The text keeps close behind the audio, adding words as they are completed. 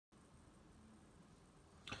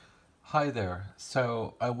Hi there.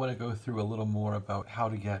 So I want to go through a little more about how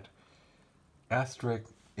to get Astrisk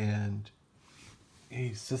and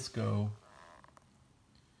a Cisco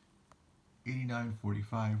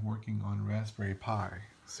 8945 working on Raspberry Pi.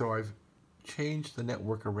 So I've changed the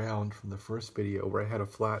network around from the first video where I had a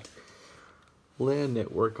flat LAN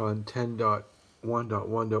network on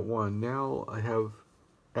 10.1.1.1. Now I have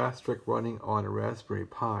Astrisk running on a Raspberry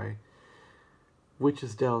Pi, which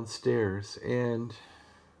is downstairs, and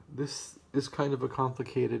this is kind of a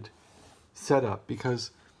complicated setup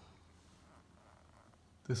because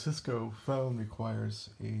the Cisco phone requires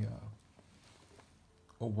a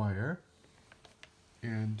wire,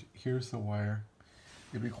 and here's the wire.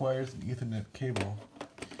 It requires an Ethernet cable,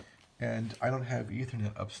 and I don't have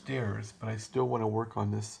Ethernet upstairs, but I still want to work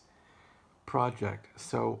on this project.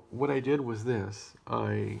 So what I did was this: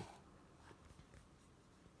 I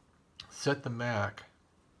set the Mac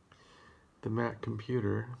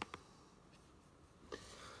computer.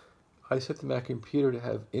 I set the Mac computer to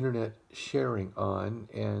have internet sharing on,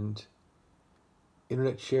 and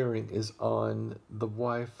internet sharing is on the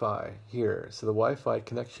Wi-Fi here. So the Wi-Fi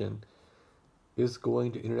connection is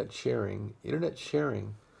going to internet sharing. Internet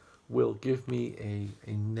sharing will give me a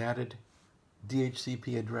NATed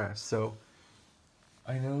DHCP address. So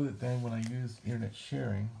I know that then when I use internet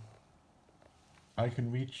sharing, I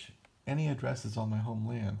can reach any addresses on my home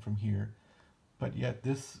LAN from here, but yet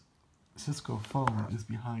this Cisco phone is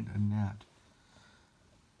behind a NAT.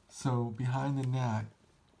 So behind the NAT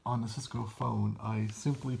on the Cisco phone, I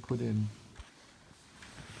simply put in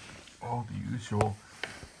all the usual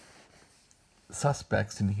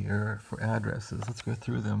suspects in here for addresses. Let's go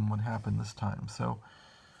through them, what happened this time. So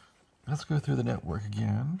let's go through the network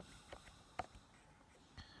again.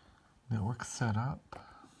 Network setup,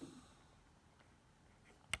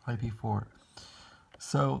 IP4.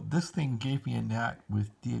 So this thing gave me a NAT with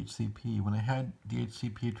DHCP. When I had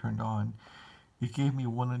DHCP turned on, it gave me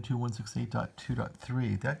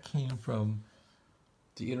 192.168.2.3. That came from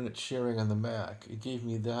the internet sharing on the Mac. It gave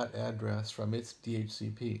me that address from its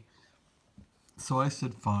DHCP. So I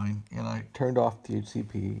said fine, and I turned off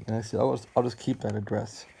DHCP, and I said I'll just keep that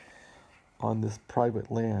address on this private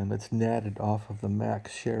LAN that's NATed off of the Mac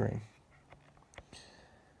sharing.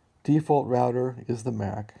 Default router is the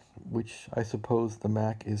Mac, which I suppose the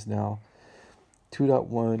Mac is now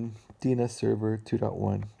 2.1, DNS server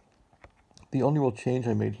 2.1. The only real change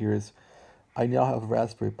I made here is I now have a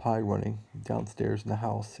Raspberry Pi running downstairs in the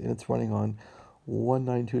house, and it's running on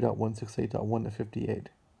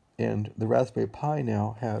 192.168.1.58. And the Raspberry Pi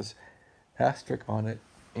now has Astrisk on it,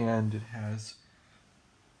 and it has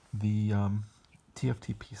the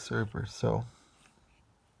TFTP server. So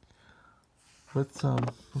let's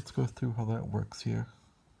go through how that works here.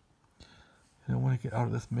 And I want to get out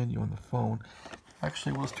of this menu on the phone.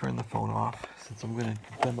 Actually, let's turn the phone off since I'm going to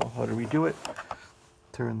demo how to redo it.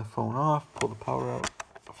 Turn the phone off, pull the power out,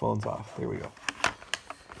 the phone's off. There we go.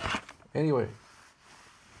 Anyway,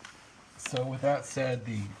 so with that said,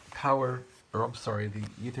 the the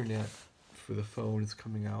Ethernet for the phone is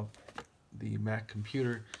coming out the Mac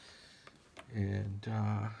computer, and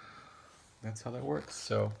that's how that works.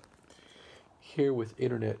 So here with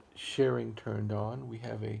internet sharing turned on, we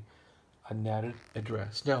have a NATed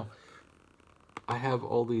address. Now, I have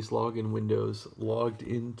all these login windows logged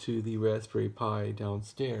into the Raspberry Pi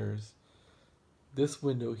downstairs. This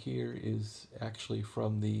window here is actually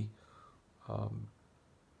from the,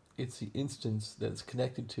 it's the instance that's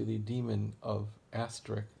connected to the daemon of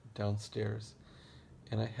Astrisk downstairs.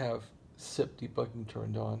 And I have SIP debugging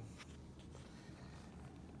turned on.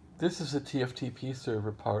 This is the TFTP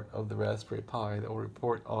server part of the Raspberry Pi that will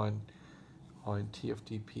report on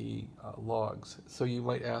TFTP logs. So you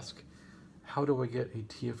might ask, how do I get a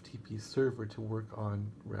TFTP server to work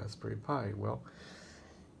on Raspberry Pi? Well,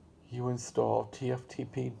 you install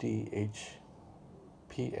TFTP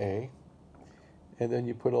DHPA, and then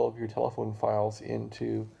you put all of your telephone files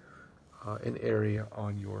into an area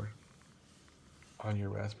on your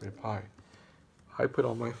Raspberry Pi. I put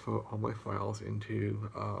all my files into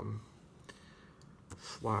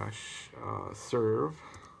 /serve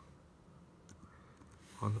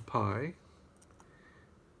on the Pi,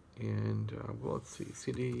 and well, let's see,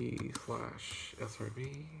 cd/srv.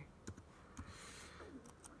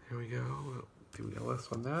 Here we go. We'll do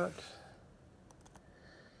ls on that.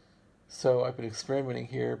 So I've been experimenting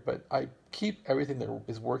here, but I keep everything that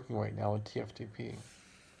is working right now in TFTP.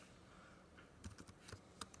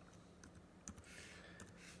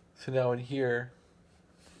 So now in here,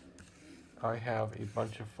 I have a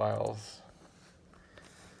bunch of files.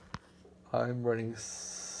 I'm running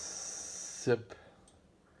SIP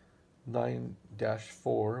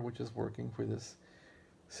 9-4, which is working for this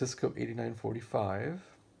Cisco 8945.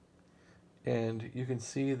 And you can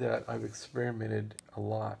see that I've experimented a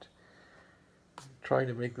lot trying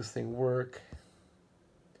to make this thing work.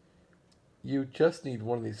 You just need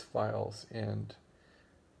one of these files, and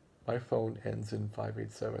my phone ends in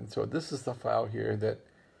 587. So this is the file here that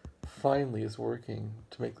finally is working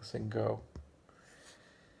to make this thing go.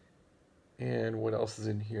 And what else is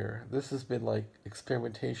in here? This has been like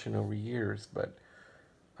experimentation over years, but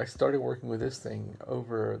I started working with this thing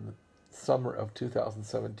over the summer of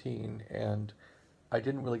 2017, and I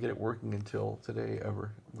didn't really get it working until today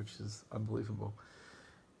ever, which is unbelievable.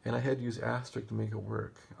 And I had to use Astrisk to make it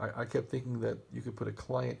work. I kept thinking that you could put a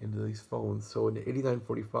client into these phones. So in the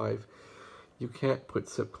 8945, you can't put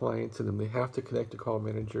SIP clients in them. They have to connect to Call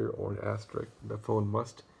Manager or an Astrisk. The phone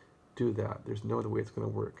must do that. There's no other way it's going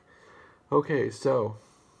to work. Okay, so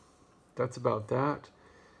that's about that.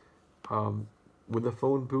 When the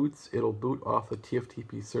phone boots, it'll boot off the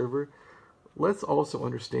TFTP server. Let's also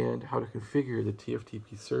understand how to configure the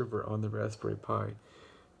TFTP server on the Raspberry Pi.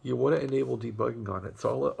 You want to enable debugging on it.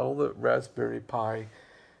 So all the Raspberry Pi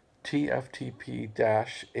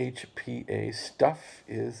TFTP-HPA stuff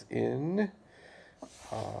is in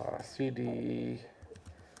CD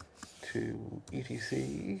to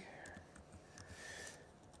etc,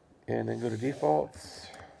 and then go to defaults.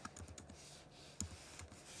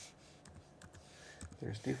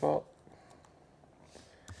 There's default,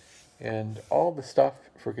 and all the stuff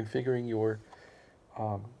for configuring your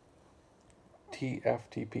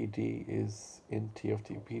TFTPD is in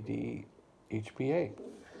TFTPD HPA.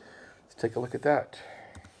 Let's take a look at that.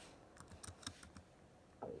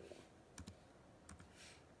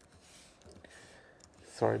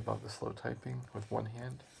 Sorry about the slow typing with one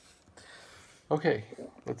hand. Okay,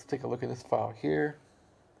 let's take a look at this file here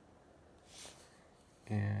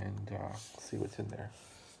and see what's in there.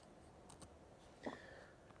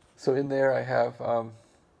 So in there I have,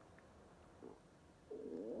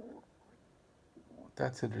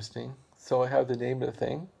 that's interesting. So I have the name of the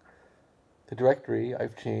thing. The directory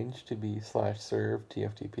I've changed to be /serve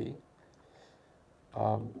TFTP.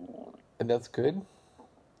 And that's good.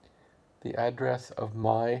 The address of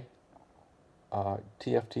my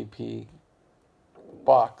TFTP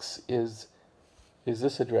box is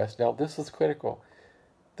this address. Now this is critical.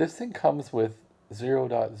 This thing comes with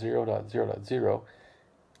 0.0.0.0.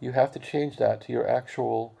 You have to change that to your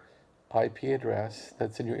actual IP address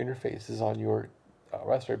that's in your interfaces on your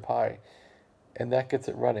Raspberry Pi, and that gets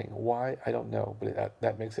it running. Why? I don't know, but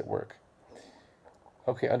that makes it work.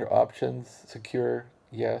 Okay, under options, secure,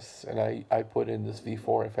 yes, and I put in this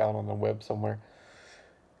v4 I found on the web somewhere.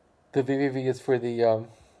 The VVV is for the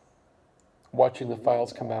watching the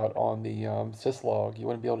files come out on the syslog. You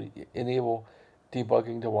want to be able to enable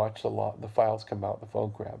debugging to watch the files come out, the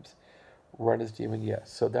phone grabs. Run as daemon,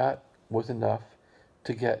 yes. So that was enough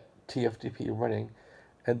to get TFTP running.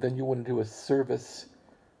 And then you want to do a service,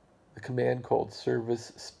 the command called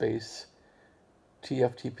service space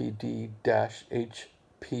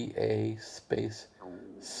TFTPD-HPA space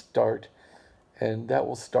start, and that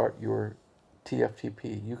will start your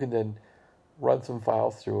TFTP. You can then run some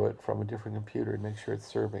files through it from a different computer and make sure it's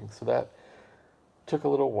serving. So that took a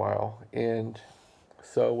little while, and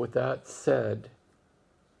so with that said,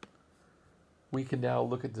 we can now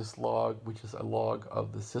look at this log, which is a log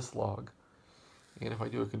of the syslog. And if I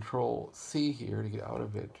do a Control-C here to get out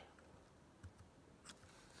of it,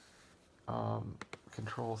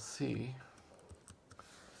 Control-C,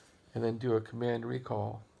 and then do a command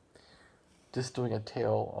recall, just doing a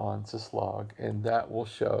tail on syslog, and that will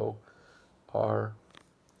show our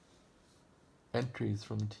entries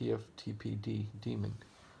from the TFTPD daemon.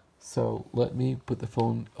 So let me put the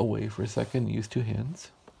phone away for a second, use two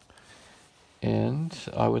hands. And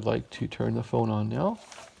I would like to turn the phone on now.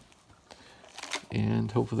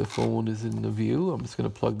 And hopefully the phone is in the view. I'm just going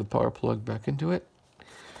to plug the power plug back into it,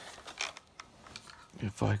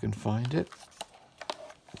 if I can find it.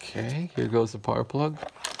 Okay, here goes the power plug.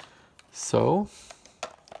 So,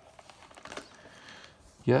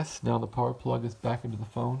 yes, now the power plug is back into the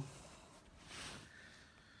phone.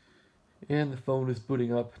 And the phone is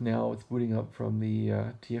booting up now. It's booting up from the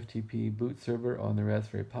TFTP boot server on the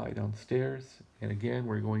Raspberry Pi downstairs. And again,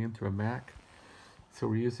 we're going in through a Mac. So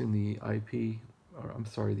we're using the the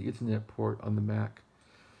Ethernet port on the Mac.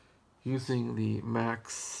 Using the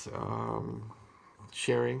Mac's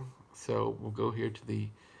sharing. So we'll go here to the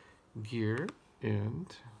gear and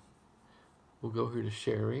we'll go here to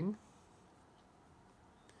sharing.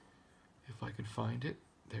 If I can find it,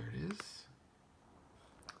 there it is.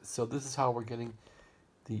 So this is how we're getting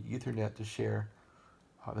the Ethernet to share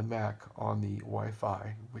the Mac on the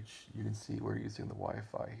Wi-Fi, which you can see we're using the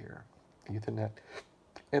Wi-Fi here, Ethernet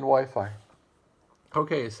and Wi-Fi.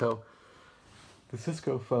 Okay, so the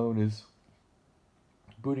Cisco phone is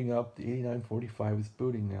booting up. The 8945 is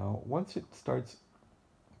booting now. Once it starts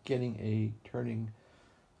getting a turning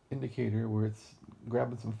indicator where it's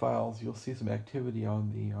grabbing some files, you'll see some activity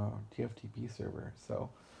on the TFTP server. So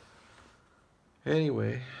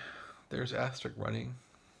anyway, there's Astrisk running.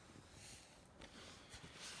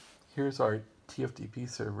 Here's our TFTP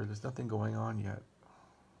server. There's nothing going on yet.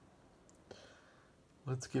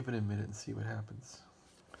 Let's give it a minute and see what happens.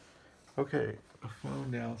 Okay, the phone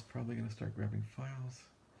now is probably going to start grabbing files.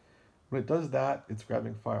 When it does that, it's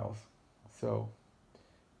grabbing files. So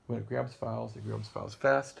when it grabs files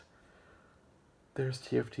fast. There's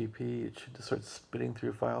TFTP. It should just start spitting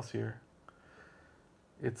through files here.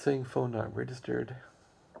 It's saying phone not registered.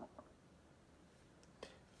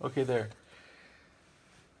 Okay, there.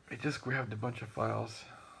 It just grabbed a bunch of files.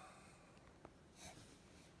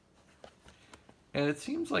 And it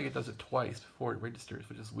seems like it does it twice before it registers,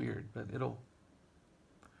 which is weird, but it'll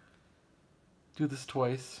do this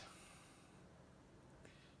twice.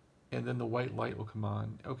 And then the white light will come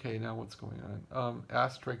on. Okay, now what's going on?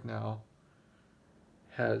 Astrisk now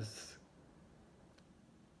has,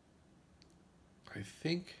 I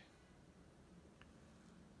think,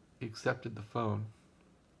 accepted the phone.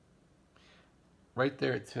 Right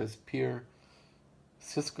there it says peer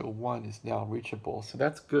Cisco 1 is now reachable. So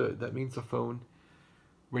that's good. That means the phone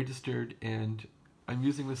registered, and I'm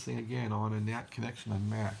using this thing again on a NAT connection on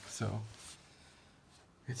Mac. So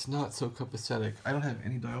it's not so copacetic. I don't have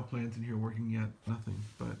any dial plans in here working yet, nothing.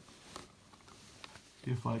 But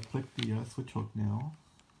if I click the switch hook now,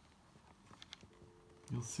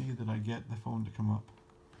 you'll see that I get the phone to come up.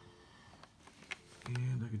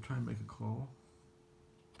 And I can try and make a call.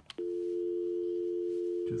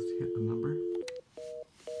 Just hit the number.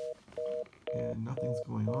 And nothing's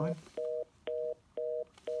going on.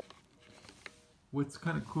 What's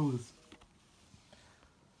kind of cool is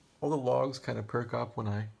all the logs kind of perk up when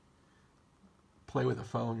I play with the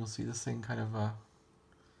phone. You'll see this thing kind of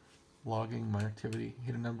logging my activity.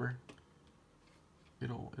 Hit a number.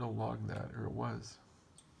 It'll log that, or it was.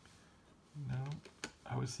 No,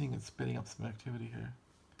 I was seeing it spitting up some activity here.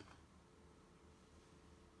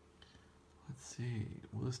 Let's see,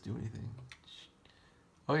 will this do anything?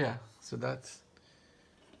 Oh yeah, so that's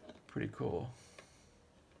pretty cool.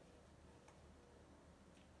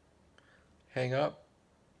 Hang up.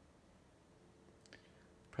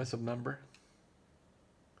 Press a number.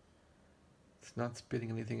 It's not spitting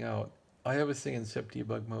anything out. I have a thing in SIP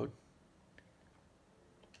debug mode.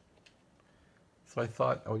 So I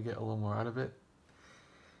thought I would get a little more out of it.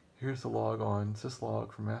 Here's the log on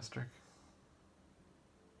syslog from Astrisk.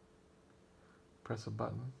 Press a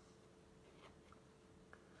button.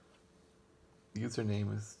 The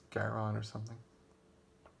username is Garon or something.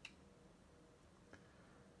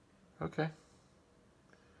 Okay.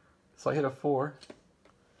 So I hit a 4.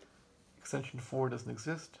 Extension 4 doesn't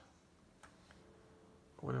exist.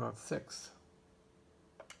 What about 6?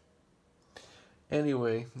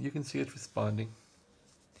 Anyway, you can see it's responding.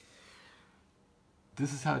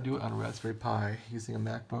 This is how to do it on a Raspberry Pi using a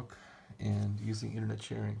MacBook and using internet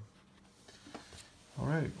sharing.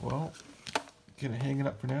 Alright, well, gonna hang it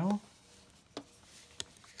up for now.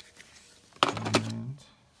 And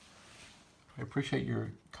I appreciate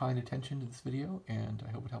your kind attention to this video, and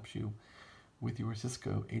I hope it helps you with your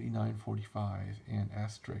Cisco 8945 and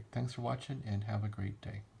Astrisk. Thanks for watching, and have a great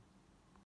day.